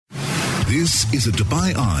This is a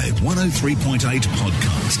Dubai Eye 103.8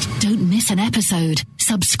 podcast. Don't miss an episode.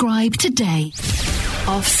 Subscribe today.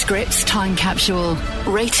 Off Script's Time Capsule.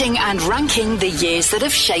 Rating and ranking the years that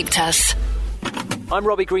have shaped us. I'm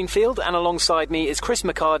Robbie Greenfield, and alongside me is Chris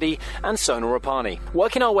McCarty and Sonal Rapani.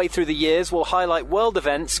 Working our way through the years, we'll highlight world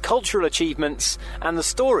events, cultural achievements, and the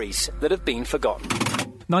stories that have been forgotten.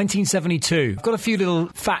 1972. I've got a few little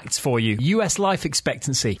facts for you. US life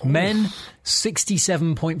expectancy. Men,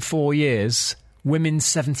 67.4 years. Women,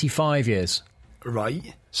 75 years.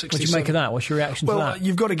 Right. What do you make of that? What's your reaction to that? Well,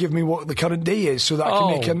 you've got to give me what the current day is so that I can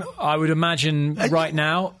make an... I would imagine right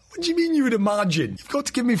now... What do you mean you would imagine? You've got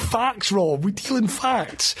to give me facts, Rob. We deal in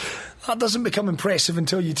facts. That doesn't become impressive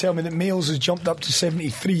until you tell me that males has jumped up to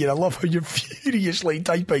 73, and I love how you're furiously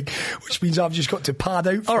typing, which means I've just got to pad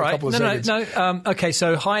out for a couple of seconds. Okay,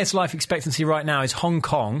 so highest life expectancy right now is Hong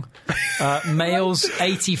Kong. Males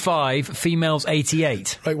 85, females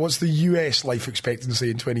 88. Right, what's the US life expectancy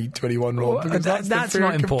in 2021, Rob? Well, that's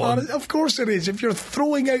not important. Of course it is. If you're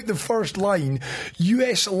throwing out the first line,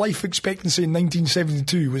 US life expectancy in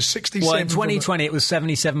 1972 was 67. Well, in 2020 it was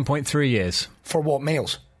 77.3 years. For what,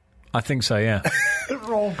 males? I think so, yeah.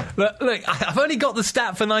 Wrong. Look, I've only got the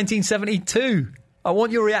stat for 1972. I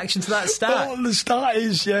want your reaction to that stat. Well, the stat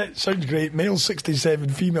is, sounds great. Male 67,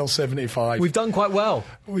 female 75. We've done quite well.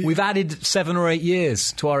 We've added 7 or 8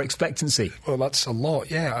 years to our expectancy. Well, that's a lot,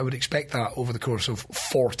 yeah. I would expect that over the course of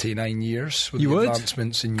 49 years with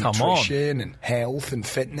advancements in nutrition and health and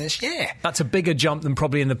fitness, yeah. That's a bigger jump than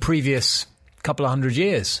probably in the previous couple of 100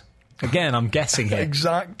 years. Again, I'm guessing here.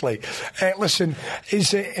 Exactly. Listen,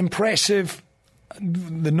 is it impressive?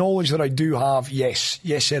 The knowledge that I do have, yes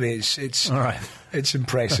it is. It's all right. It's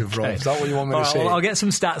impressive, okay. Rob. Is that what you want me to say? Well, I'll get some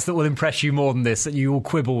stats that will impress you more than this, that you will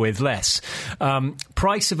quibble with less.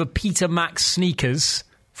 Price of a Peter Max sneakers,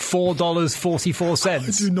 $4.44. I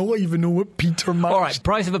do not even know what Peter Max... All right,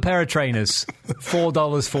 price of a pair of trainers,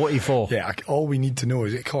 $4.44. Yeah, all we need to know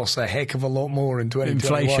is it costs a heck of a lot more in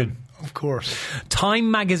 2021. Inflation. Of course. Time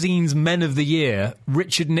magazine's Men of the Year,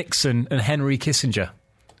 Richard Nixon and Henry Kissinger.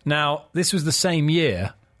 Now, this was the same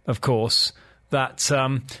year, of course, that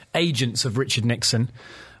agents of Richard Nixon,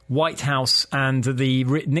 White House and the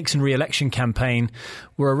Nixon re-election campaign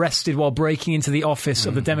were arrested while breaking into the office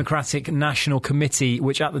of the Democratic National Committee,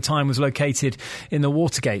 which at the time was located in the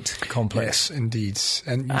Watergate complex. Yes, indeed.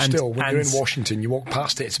 And when you're in Washington, you walk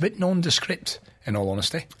past it. It's a bit nondescript, in all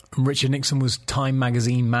honesty. Richard Nixon was Time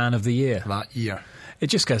Magazine Man of the Year. That year. It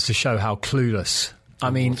just goes to show how clueless. I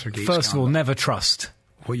mean, first of all, never trust.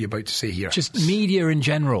 What are you about to say here? Just media in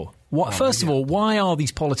general. First of all, why are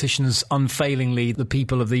these politicians unfailingly the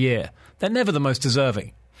people of the year? They're never the most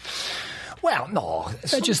deserving. Well, no.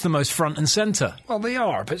 They're just the most front and centre. Well, they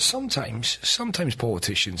are, but sometimes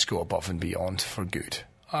politicians go above and beyond for good.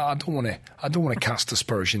 I don't want to cast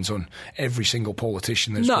aspersions on every single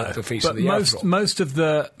politician that's walked the face of the earth. Most of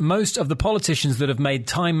the politicians that have made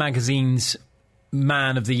Time Magazine's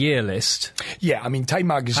Man of the Year list, I mean, Time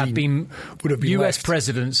Magazine would have been US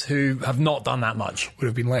presidents who have not done that much. Would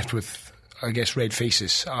have been left with, I guess, red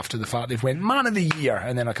faces after the fact they've went Man of the Year,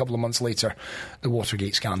 and then a couple of months later, the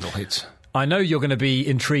Watergate scandal hits. I know you're going to be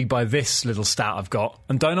intrigued by this little stat I've got,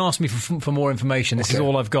 and don't ask me for more information. This is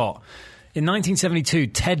all I've got. In 1972,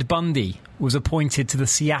 Ted Bundy was appointed to the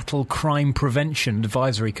Seattle Crime Prevention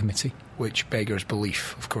Advisory Committee. Which beggars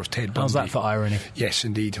belief, of course, Ted Bundy. How's that for irony? Yes,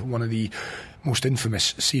 indeed. One of the most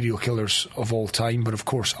infamous serial killers of all time, but of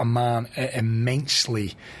course a man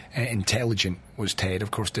immensely intelligent was Ted.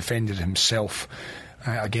 Of course, defended himself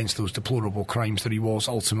against those deplorable crimes that he was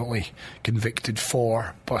ultimately convicted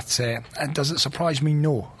for. But does it surprise me?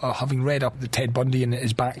 No. Having read up the Ted Bundy and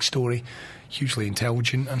his backstory, hugely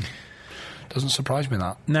intelligent, and doesn't surprise me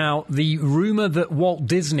that. Now, the rumour that Walt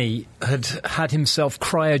Disney had himself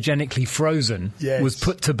cryogenically frozen was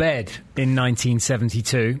put to bed in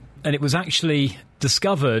 1972, and it was actually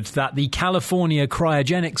discovered that the California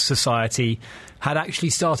Cryogenics Society had actually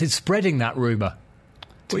started spreading that rumour.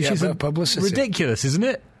 Which is ridiculous, isn't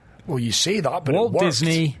it? Well, you say that, but Walt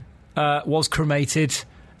Disney was cremated,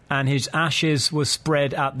 and his ashes were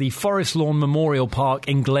spread at the Forest Lawn Memorial Park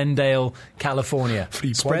in Glendale, California.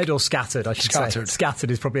 Spread or scattered, I should say.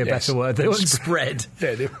 Scattered is probably a better word. They weren't spread.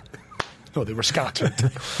 Yeah, they were scattered.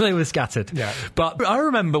 They were scattered. Yeah. But I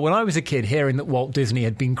remember when I was a kid hearing that Walt Disney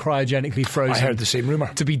had been cryogenically frozen. I heard the same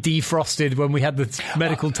rumour. To be defrosted when we had the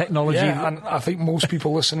medical technology. Yeah, and I think most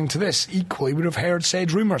people listening to this equally would have heard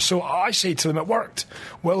said rumour. So I say to them, it worked.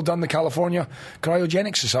 Well done, the California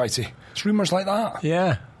Cryogenics Society. It's rumours like that.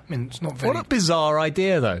 Yeah. I mean, it's not very... What a bizarre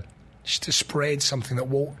idea, though. just to spread something that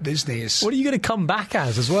Walt Disney is. What are you going to come back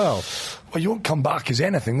as well? Well, you won't come back as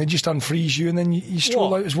anything. They just unfreeze you and then you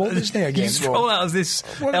stroll out as Walt Disney again. You stroll out as this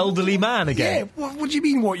elderly man again? Yeah, what do you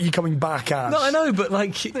mean, what are you coming back as? No, I know, but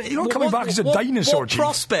like... You're not coming back as a dinosaur, What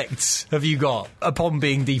prospects have you got upon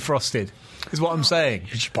being defrosted? Is what I'm saying.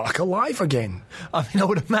 You're just back alive again. I mean, I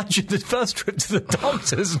would imagine the first trip to the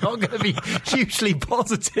doctor's not going to be hugely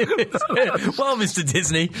positive, is it? Well, Mr.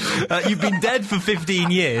 Disney, you've been dead for 15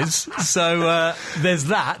 years, so there's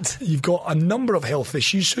that. You've got a number of health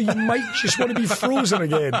issues, so you might just want to be frozen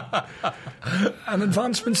again. And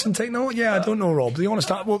advancements in technology? Yeah, I don't know, Rob. The honest,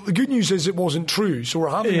 well, the good news is it wasn't true, so we're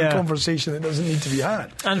having a conversation that doesn't need to be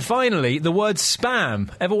had. And finally, the word spam.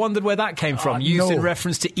 Ever wondered where that came from? Used in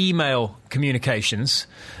reference to email communications.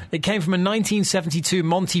 It came from a 1972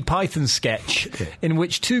 Monty Python sketch in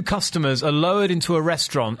which two customers are lowered into a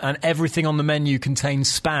restaurant and everything on the menu contains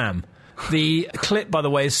spam. The clip, by the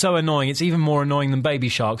way, is so annoying. It's even more annoying than Baby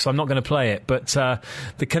Shark, so I'm not going to play it. But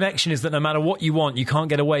the connection is that no matter what you want, you can't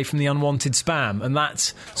get away from the unwanted spam. And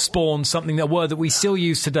that's spawned something, a word that we still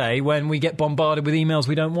use today when we get bombarded with emails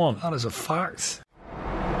we don't want. That is a fact.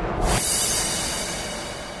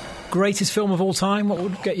 Greatest film of all time? What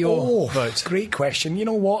would get your vote? Great question. You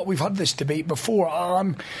know what? We've had this debate before.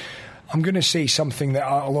 I'm going to say something that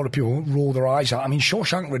a lot of people roll their eyes at. I mean,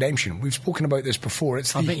 Shawshank Redemption. We've spoken about this before. I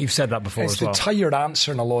think you've said that before as well. It's the tired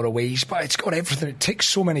answer in a lot of ways, but it's got everything. It ticks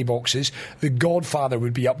so many boxes. The Godfather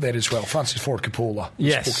would be up there as well. Francis Ford Coppola.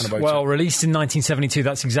 Yes. Released in 1972.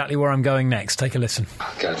 That's exactly where I'm going next. Take a listen.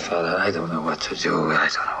 Godfather, I don't know what to do.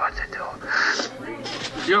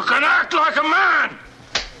 You can act like a man!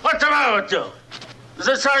 What's the matter with you? Is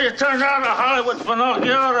this how you turn out a Hollywood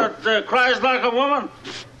Pinocchio that cries like a woman?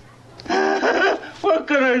 What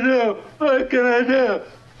can I do?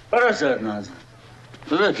 What is that nonsense?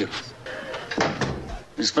 Ridiculous.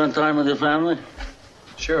 You spend time with your family?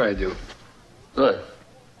 Sure I do. Good.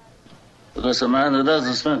 Because a man that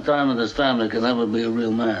doesn't spend time with his family can never be a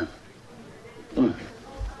real man. Come on.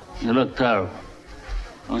 You look terrible.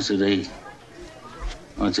 I want you to eat.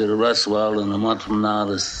 I want you to rest well, and a month from now,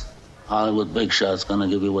 this Hollywood big shot's going to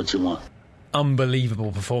give you what you want.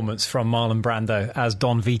 Unbelievable performance from Marlon Brando as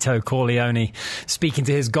Don Vito Corleone, speaking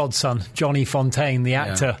to his godson, Johnny Fontaine, the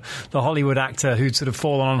actor, the Hollywood actor who'd sort of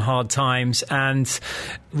fallen on hard times. And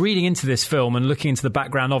reading into this film and looking into the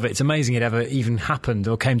background of it, it's amazing it ever even happened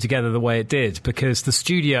or came together the way it did, because the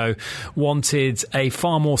studio wanted a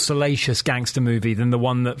far more salacious gangster movie than the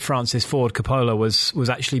one that Francis Ford Coppola was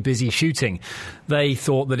actually busy shooting. They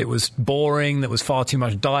thought that it was boring, there was far too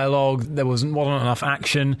much dialogue, there wasn't enough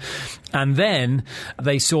action. And then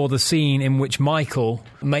they saw the scene in which Michael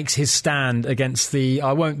makes his stand against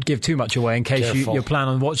I won't give too much away in case you plan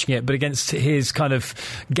on watching it, but against his kind of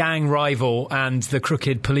gang rival and the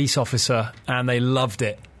crooked police officer, and they loved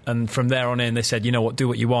it. And from there on in, they said, you know what, do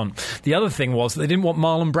what you want. The other thing was that they didn't want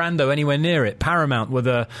Marlon Brando anywhere near it. Paramount were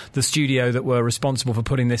the studio that were responsible for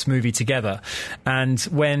putting this movie together. And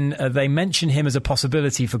when they mentioned him as a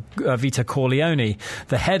possibility for Vito Corleone,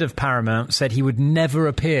 the head of Paramount said he would never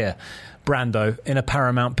appear, Brando, in a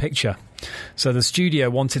Paramount picture. So the studio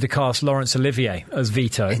wanted to cast Laurence Olivier as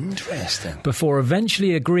Vito. Interesting. Before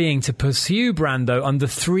eventually agreeing to pursue Brando under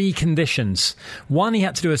 3 conditions. 1, he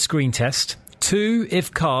had to do a screen test. 2,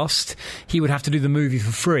 if cast, he would have to do the movie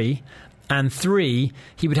for free. And 3,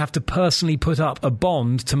 he would have to personally put up a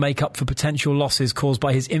bond to make up for potential losses caused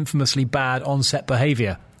by his infamously bad on-set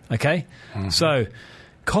behaviour. Okay? Mm-hmm. So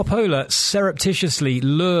Coppola surreptitiously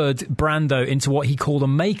lured Brando into what he called a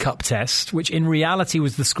makeup test, which in reality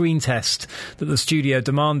was the screen test that the studio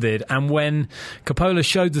demanded. And when Coppola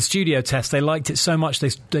showed the studio test, they liked it so much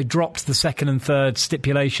they dropped the 2nd and 3rd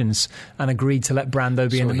stipulations and agreed to let Brando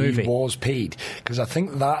be in the movie. He was paid, because I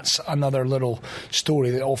think that's another little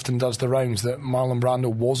story that often does the rounds, that Marlon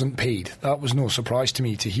Brando wasn't paid. That was no surprise to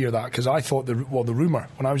me to hear that, because I thought the rumour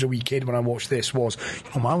when I was a wee kid when I watched this was,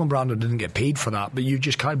 Marlon Brando didn't get paid for that, but you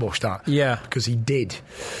just kiboshed that. Yeah. Because he did.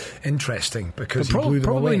 Interesting, because he blew them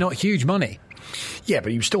probably away. Not huge money. Yeah,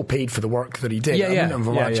 but he was still paid for the work that he did. I wouldn't have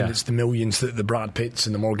imagined it's the millions that the Brad Pitts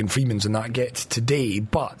and the Morgan Freemans and that get today,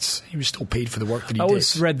 but he was still paid for the work that he did. I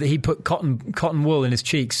always read that he put cotton wool in his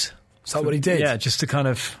cheeks. Is that what he did? Yeah, just to kind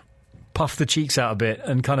of puff the cheeks out a bit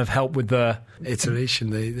and kind of help with the iteration,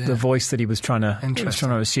 the voice that he was trying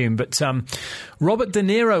to assume. But Robert De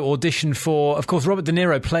Niro auditioned for, of course, Robert De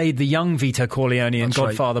Niro played the young Vito Corleone in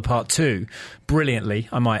Godfather Part 2, brilliantly,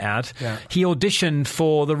 I might add. Yeah. He auditioned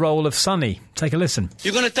for the role of Sonny. Take a listen.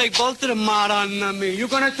 You're going to take both of them out on me. You're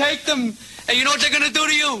going to take them, and you know what they're going to do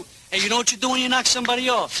to you? Hey, you know what you do when you knock somebody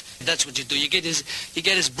off? That's what you do. You get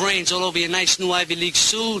his brains all over your nice new Ivy League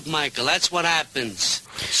suit, Michael. That's what happens.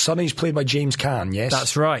 Sonny's played by James Caan, yes?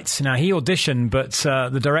 That's right. Now, he auditioned, but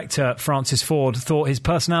the director, Francis Ford, thought his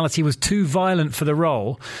personality was too violent for the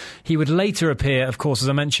role. He would later appear, of course, as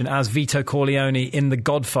I mentioned, as Vito Corleone in The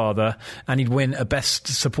Godfather, and he'd win a Best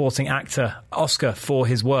Supporting Actor Oscar for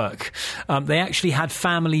his work. They actually had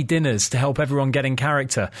family dinners to help everyone get in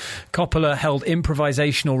character. Coppola held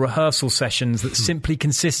improvisational rehearsal sessions that simply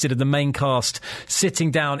consisted of the main cast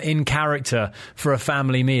sitting down in character for a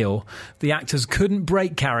family meal. The actors couldn't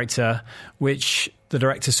break character, which the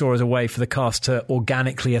director saw as a way for the cast to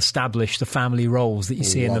organically establish the family roles that you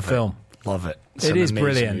see in the film. Love it. It is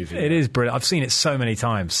brilliant. It is brilliant. I've seen it so many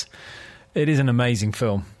times. It is an amazing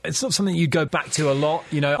film. It's not something you'd go back to a lot.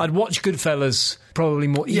 You know, I'd watch Goodfellas probably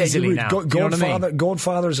more easily now.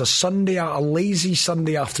 Godfather is a lazy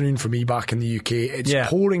Sunday afternoon for me back in the UK. It's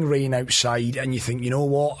pouring rain outside, and you think, you know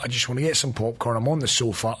what? I just want to get some popcorn. I'm on the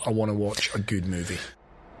sofa. I want to watch a good movie.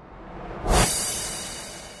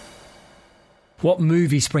 What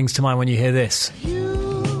movie springs to mind when you hear this?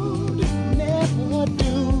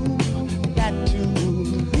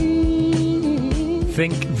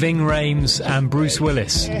 Think Ving Rhames and Bruce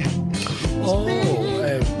Willis.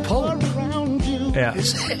 Pulp. Yeah,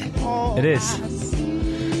 it is.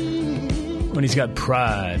 When he's got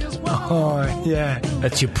pride. Oh, yeah.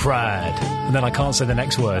 That's your pride. And then I can't say the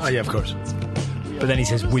next word. Oh, yeah, of course. But then he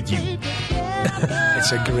says, with you.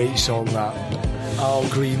 It's a great song, that. Al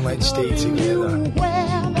Green, Let's Stay Together.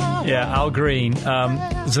 Yeah, Al Green.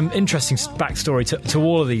 There's an interesting backstory to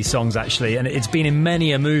all of these songs, actually, and it's been in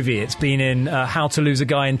many a movie. It's been in How to Lose a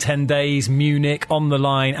Guy in 10 Days, Munich, On the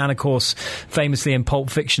Line, and, of course, famously in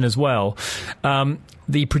Pulp Fiction as well.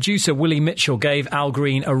 The producer, Willie Mitchell, gave Al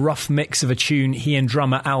Green a rough mix of a tune he and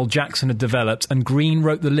drummer Al Jackson had developed, and Green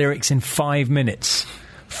wrote the lyrics in 5 minutes.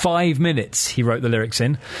 5 minutes he wrote the lyrics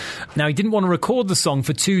in. Now, he didn't want to record the song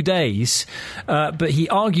for 2 days, but he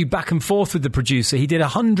argued back and forth with the producer. He did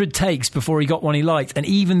 100 takes before he got one he liked, and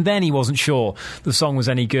even then he wasn't sure the song was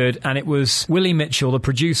any good. And it was Willie Mitchell, the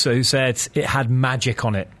producer, who said it had magic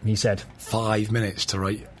on it, he said. 5 minutes to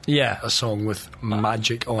write a song with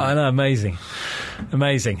magic on it. I know, amazing.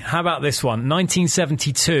 Amazing. How about this one?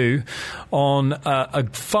 1972, on a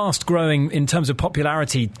fast-growing, in terms of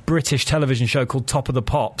popularity, British television show called Top of the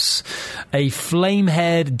Pops, a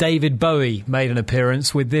flame-haired David Bowie made an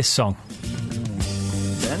appearance with this song.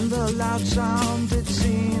 Then the loud sound that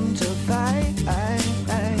seemed to fade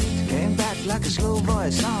came back like a slow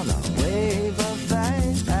voice on a wave of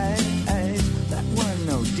fade. That weren't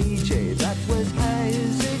no DJ, that was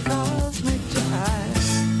hazy cosmic jive.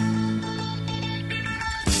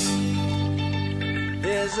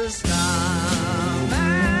 There's a starman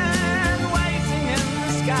waiting in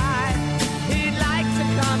the sky. He'd like to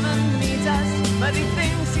come and meet us, but he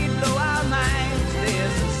thinks he'd blow our minds.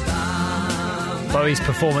 There's a starman. Bowie's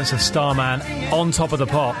performance of Starman on Top of the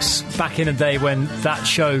Pops, back in a day when that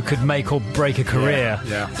show could make or break a career,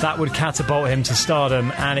 that would catapult him to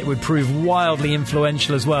stardom, and it would prove wildly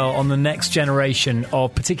influential as well on the next generation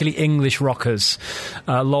of particularly English rockers.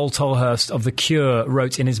 Lol Tolhurst of The Cure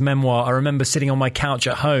wrote in his memoir, I remember sitting on my couch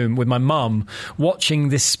at home with my mum watching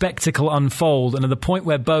this spectacle unfold, and at the point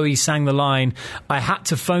where Bowie sang the line, I had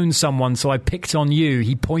to phone someone so I picked on you,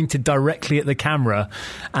 he pointed directly at the camera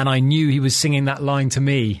and I knew he was singing that line to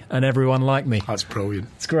me and everyone like me. That's brilliant.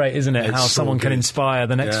 It's great, isn't it? It's how someone can inspire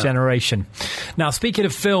the next generation. Now, speaking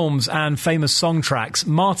of films and famous song tracks,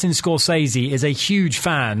 Martin Scorsese is a huge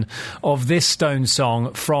fan of this Stones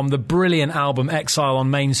song from the brilliant album Exile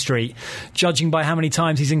on Main Street, judging by how many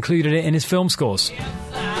times he's included it in his film scores.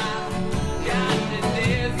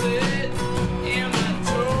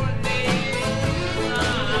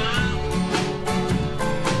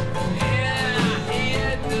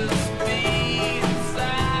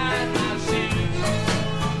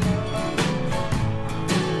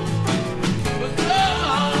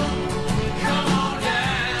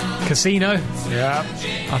 Casino. Yeah.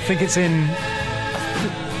 I think it's in...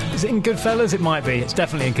 Is it in Goodfellas? It might be. It's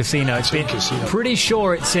definitely in Casino. It's in Casino. Pretty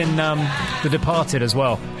sure it's in The Departed as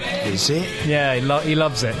well. Is it? Yeah, he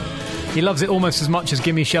loves it. He loves it almost as much as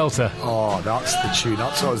Gimme Shelter. Oh, that's the tune.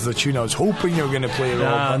 That's the tune I was hoping you were going to play.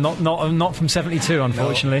 Not from 72,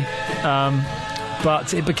 unfortunately. No.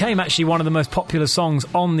 But it became actually one of the most popular songs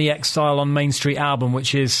on the Exile on Main Street album,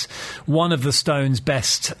 which is one of the Stones'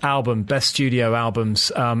 best studio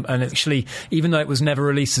albums. And actually, even though it was never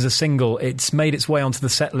released as a single, it's made its way onto the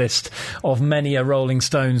set list of many a Rolling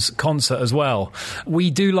Stones concert as well.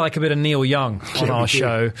 We do like a bit of Neil Young on our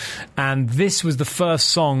show, and this was the first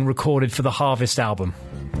song recorded for the Harvest album.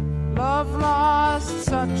 love lost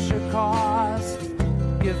such a cost.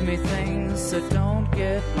 Give me things that don't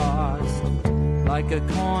get lost, like a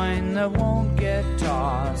coin that won't get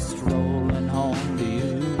tossed, rolling home to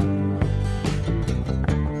you.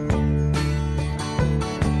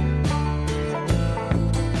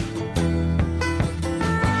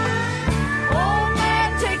 Oh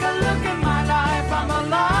man, take a look at my life, I'm a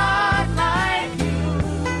lot like you.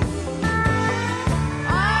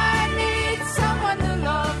 I need someone to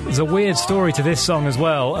love me. There's a weird story to this song as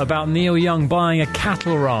well about Neil Young buying a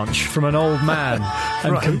cattle ranch from an old man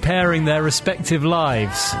and comparing their respective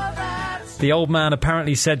lives. The old man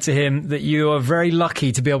apparently said to him that you are very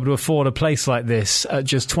lucky to be able to afford a place like this at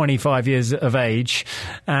just 25 years of age.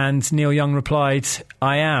 And Neil Young replied,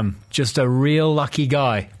 I am just a real lucky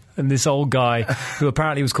guy. And this old guy, who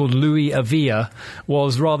apparently was called Louis Avila,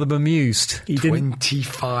 was rather bemused. He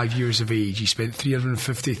 25 years of age. He spent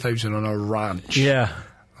 $350,000 on a ranch. Yeah.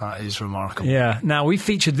 That is remarkable. Yeah. Now, we've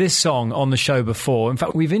featured this song on the show before. In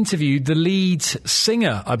fact, we've interviewed the lead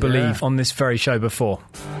singer, I believe, on this very show before.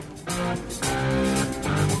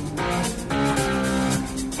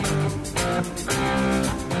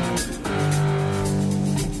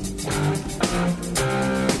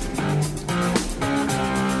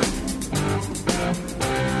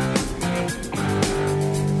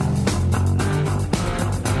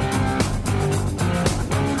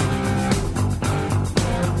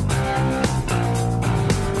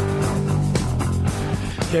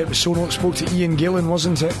 Yeah, it was So Not spoke to Ian Gillan,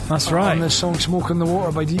 wasn't it? That's right. On this song Smoke on the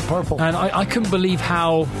Water by Deep Purple. And I couldn't believe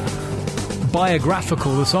how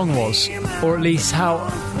biographical the song was, or at least how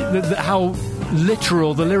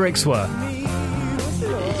literal the lyrics were.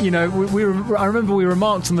 You know, I remember we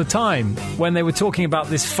remarked on the time when they were talking about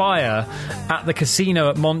this fire at the casino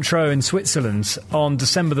at Montreux in Switzerland on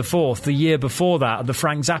December the 4th, the year before that, at the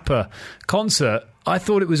Frank Zappa concert. I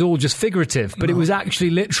thought it was all just figurative, but it was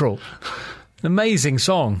actually literal. An amazing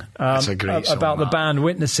song. That's a great song, about the band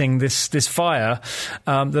witnessing this fire.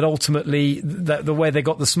 That ultimately, the way they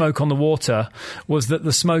got the smoke on the water was that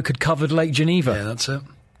the smoke had covered Lake Geneva. Yeah, that's it.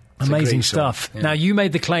 It's amazing stuff. Yeah. Now, you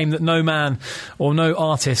made the claim that no man or no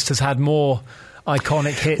artist has had more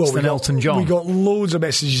iconic hits than Elton John. We got loads of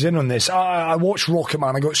messages in on this. I watched Rocket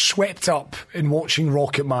Man. I got swept up in watching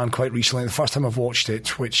Rocket Man quite recently. The first time I've watched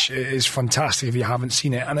it, which is fantastic if you haven't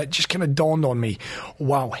seen it. And it just kind of dawned on me,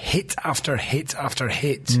 wow, hit after hit after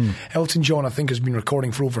hit. Elton John, I think, has been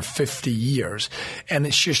recording for over 50 years. And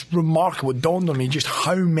it's just remarkable. It dawned on me just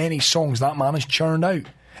how many songs that man has churned out.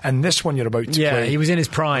 And this one you're about to play. Yeah, he was in his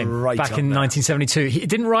prime back in 1972. He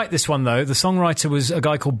didn't write this one, though. The songwriter was a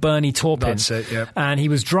guy called Bernie Taupin. That's it, yeah. And he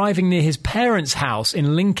was driving near his parents' house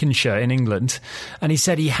in Lincolnshire in England. And he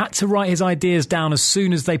said he had to write his ideas down as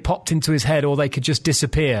soon as they popped into his head or they could just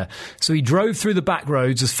disappear. So he drove through the back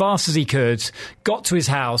roads as fast as he could, got to his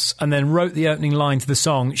house, and then wrote the opening line to the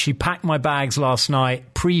song. She packed my bags last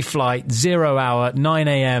night, pre-flight, 0 hour, 9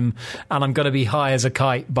 a.m, and I'm going to be high as a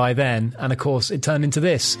kite by then. And, of course, it turned into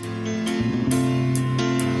this. And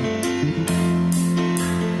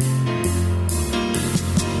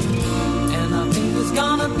I think it's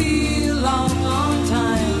gonna be a long, long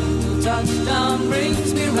time till touchdown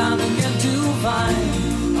brings me round again to find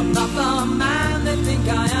I'm not the man they think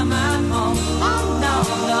I am at home. Oh no,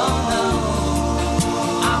 no, no,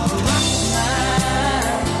 I'm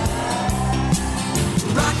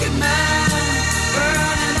a rocket man,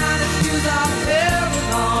 burning out his fuse out there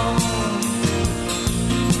alone.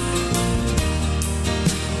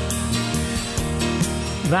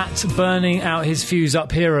 That burning out his fuse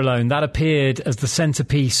up here alone, that appeared as the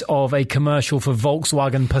centrepiece of a commercial for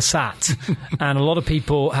Volkswagen Passat. And a lot of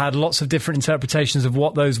people had lots of different interpretations of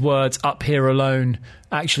what those words up here alone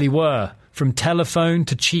actually were. From telephone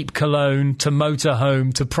to cheap cologne to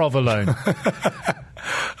motorhome to provolone.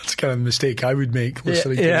 That's kind of a mistake I would make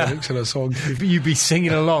listening to the lyrics in a song. You'd be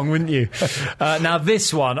singing along, wouldn't you? Now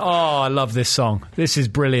this one, I love this song. This is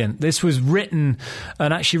brilliant. This was written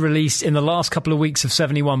and actually released in the last couple of weeks of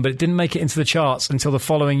 71, but it didn't make it into the charts until the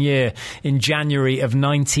following year in January of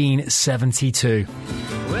 1972.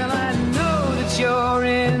 Well, I know that you're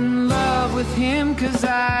in love with him, 'cause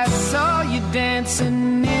I saw you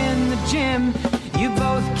dancing in the gym. You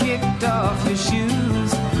both kicked off your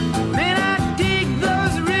shoes. Man, I dig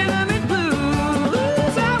those rhythm and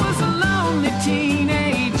blues. I was a lonely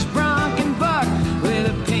teenage bronc and buck with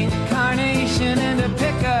a pink carnation and a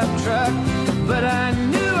pickup truck. But I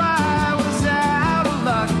knew I was out of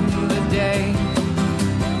luck the day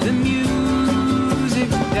the music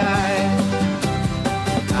died.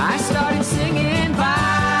 I started singing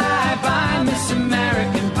bye bye Miss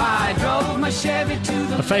American Pie. Drove my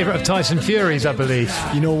A favourite of Tyson Fury's, I believe.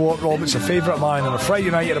 You know what, Rob? It's a favourite of mine on a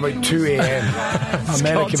Friday night at about 2 a.m.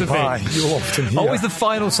 American Pie. You'll often hear. Always the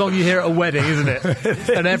final song you hear at a wedding, isn't it?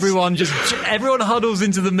 And everyone huddles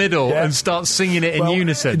into the middle and starts singing it in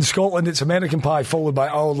unison. In Scotland, it's American Pie followed by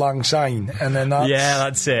Auld Lang Syne, and then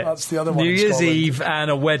that's it. That's the other one. New Year's Eve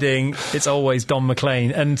and a wedding. It's always Don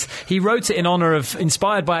McLean, and he wrote it in honour of,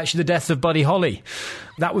 inspired by actually the death of Buddy Holly.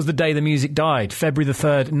 That was the day the music died, February the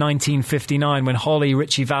 3rd, 1959, when Holly,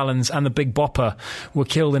 Ritchie Valens and the Big Bopper were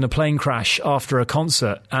killed in a plane crash after a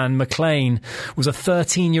concert. And McLean was a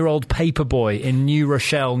 13-year-old paperboy in New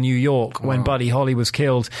Rochelle, New York, when Buddy Holly was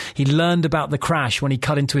killed. He learned about the crash when he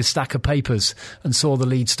cut into his stack of papers and saw the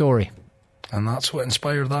lead story. And that's what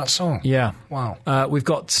inspired that song. Yeah. Wow. We've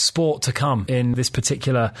got sport to come in this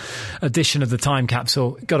particular edition of the Time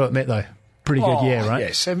Capsule. Got to admit, though, pretty good year, right? Yeah,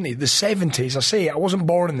 the 70s. I say, I wasn't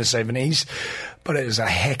born in the 70s, but it was a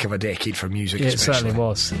heck of a decade for music, It especially. certainly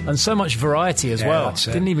was. And so much variety as well.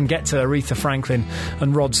 Didn't even get to Aretha Franklin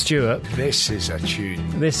and Rod Stewart. This is a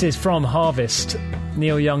tune. This is from Harvest,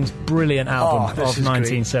 Neil Young's brilliant album of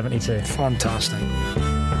 1972. Great. Fantastic.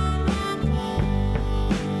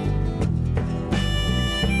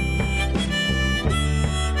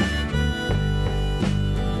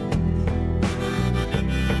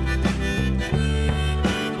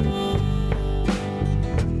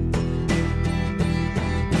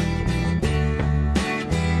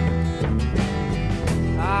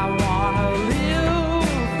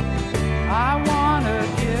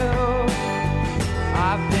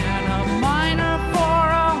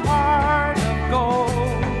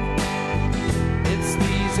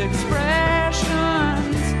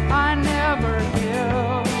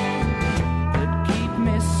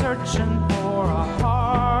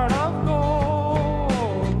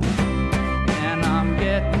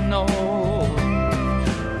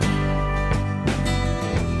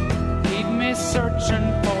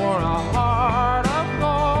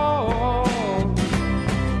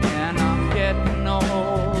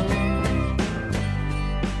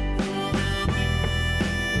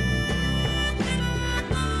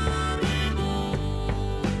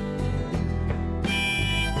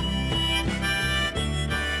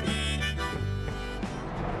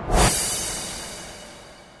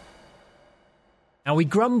 Now, we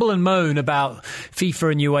grumble and moan about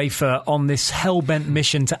FIFA and UEFA on this hell-bent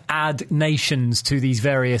mission to add nations to these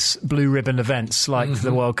various blue ribbon events like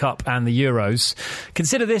the World Cup and the Euros.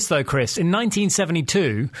 Consider this, though, Chris. In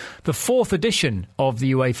 1972, the fourth edition of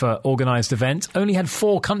the UEFA organised event only had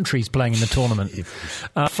 4 countries playing in the tournament.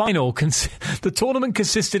 The tournament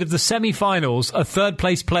consisted of the semi-finals, a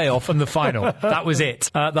third-place playoff and the final. That was it.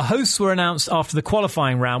 The hosts were announced after the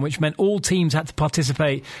qualifying round, which meant all teams had to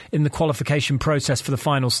participate in the qualification process for the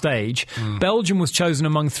final stage. Belgium was chosen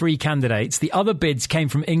among 3 candidates. The other bids came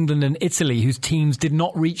from England and Italy, whose teams did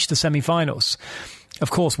not reach the semi-finals.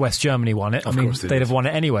 Of course, West Germany won it. They'd have won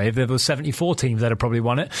it anyway. If there were 74 teams, they'd have probably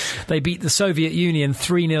won it. They beat the Soviet Union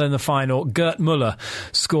 3-0 in the final. Gerd Müller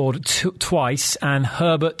scored twice, and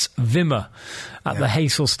Herbert Wimmer at the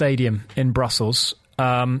Heysel Stadium in Brussels.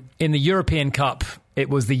 In the European Cup, it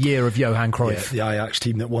was the year of Johan Cruyff. Yeah, the Ajax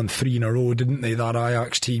team that won 3 in a row, didn't they? That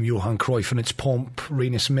Ajax team, Johan Cruyff and its pomp,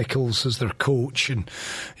 Rinus Michels as their coach, and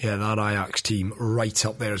that Ajax team right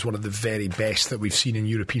up there is one of the very best that we've seen in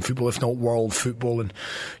European football, if not world football. And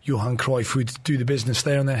Johan Cruyff would do the business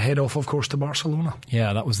there and then head off, of course, to Barcelona.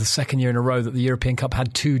 Yeah, that was the second year in a row that the European Cup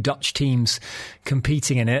had 2 Dutch teams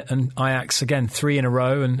competing in it, and Ajax again 3 in a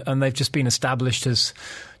row, and they've just been established as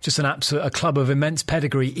just a club of immense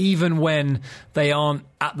pedigree, even when they aren't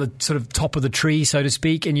at the sort of top of the tree, so to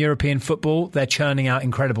speak, in European football. They're churning out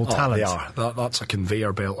incredible talent. They are. That's a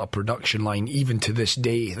conveyor belt, a production line. Even to this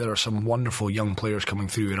day, there are some wonderful young players coming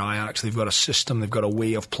through at Ajax. They've got a system, they've got a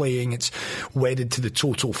way of playing. It's wedded to the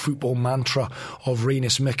total football mantra of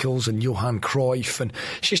Rinus Michels and Johan Cruyff, and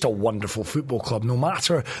it's just a wonderful football club. No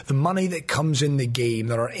matter the money that comes in the game,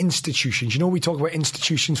 there are institutions. You know, we talk about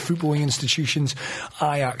institutions, footballing institutions.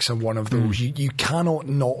 Ajax are one of those. You cannot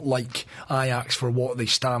not like Ajax for what they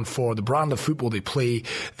stand for, the brand of football they play,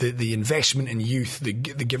 the investment in youth, the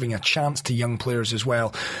giving a chance to young players as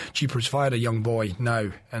well. Jeepers, if I had a young boy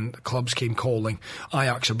now and the clubs came calling,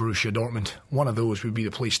 Ajax or Borussia Dortmund, one of those would be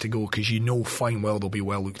the place to go, because you know fine well they'll be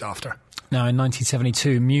well looked after. Now, in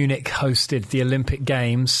 1972, Munich hosted the Olympic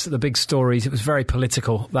Games. The big stories, it was very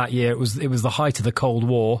political that year. It was the height of the Cold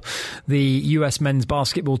War. The US men's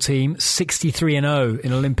basketball team, 63-0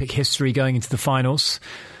 in Olympic history going into the finals.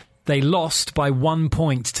 They lost by 1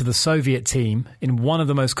 point to the Soviet team in one of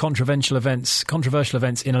the most controversial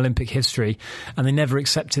events in Olympic history, and they never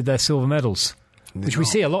accepted their silver medals. Which we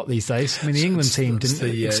see a lot these days. I mean, the England team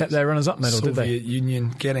didn't accept their runners-up medal, did they? Soviet Union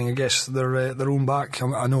getting, I guess, their own back.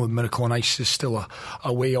 I know Miracle on Ice is still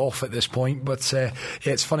a way off at this point, but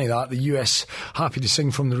it's funny that the US happy to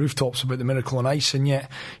sing from the rooftops about the Miracle on Ice, and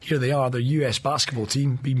yet here they are, the US basketball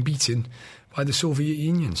team being beaten by the Soviet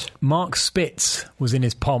Unions. Mark Spitz was in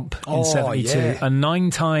his pomp in 72, a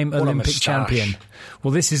 9-time Olympic champion.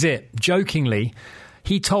 Well, this is it. Jokingly,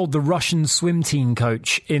 he told the Russian swim team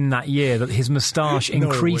coach in that year that his moustache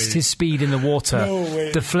increased his speed in the water,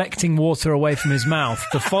 deflecting water away from his mouth.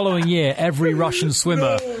 The following year, every Russian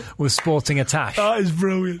swimmer was sporting a tash. That is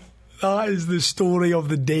brilliant. That is the story of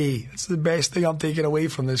the day. It's the best thing I'm taking away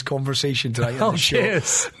from this conversation tonight. Oh,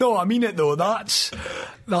 cheers. No, I mean it though. That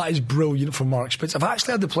is brilliant from Mark Spitz. I've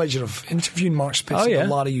actually had the pleasure of interviewing Mark Spitz at the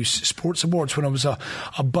Larry Hughes Sports Awards when I was a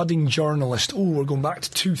budding journalist. We're going back to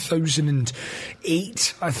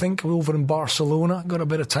 2008, I think, over in Barcelona. Got a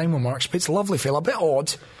bit of time with Mark Spitz. Lovely fella, a bit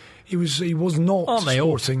odd. He was not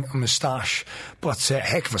sporting a moustache, but a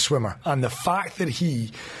heck of a swimmer. And the fact that he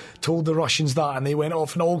told the Russians that and they went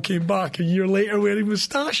off and all came back a year later wearing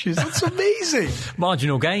moustaches, that's amazing.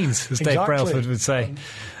 Marginal gains, as Dave Brailsford would say.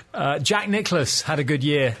 Jack Nicklaus had a good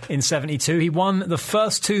year in 72. He won the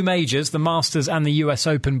first 2 majors, the Masters and the US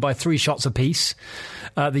Open, by 3 shots apiece.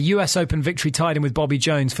 The US Open victory tied him with Bobby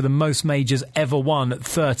Jones for the most majors ever won at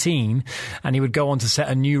 13, and he would go on to set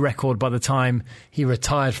a new record by the time he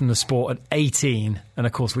retired from the sport at 18. And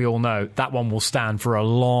of course we all know that one will stand for a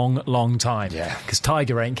long, long time. Yeah. Because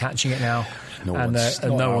Tiger ain't catching it now. No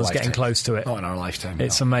one's getting close to it. Not in our lifetime.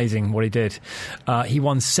 It's amazing what he did. He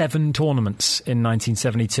won 7 tournaments in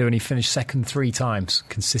 1972 and he finished second 3 times.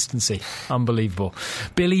 Consistency. Unbelievable.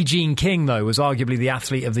 Billie Jean King, though, was arguably the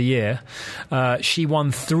athlete of the year. She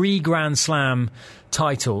won 3 Grand Slam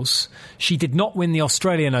titles. She did not win the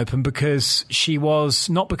Australian Open because she was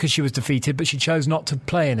defeated, but she chose not to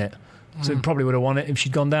play in it. So probably would have won it if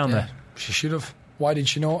she'd gone down there. She should have. Why did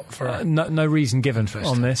she not? No reason given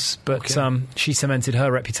on this, but she cemented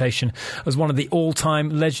her reputation as one of the all-time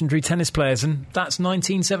legendary tennis players, and that's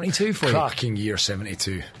 1972 for you. Cracking year,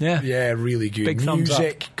 72. Yeah, really good. Big thumbs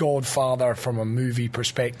Music, up. Godfather from a movie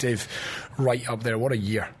perspective, right up there. What a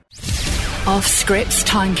year. Off Scripts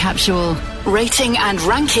Time Capsule, rating and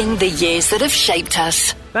ranking the years that have shaped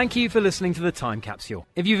us. Thank you for listening to The Time Capsule.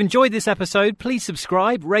 If you've enjoyed this episode, please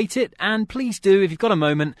subscribe, rate it, and please do, if you've got a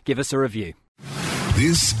moment, give us a review.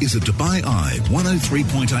 This is a Dubai Eye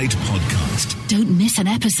 103.8 podcast. Don't miss an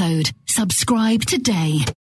episode. Subscribe today.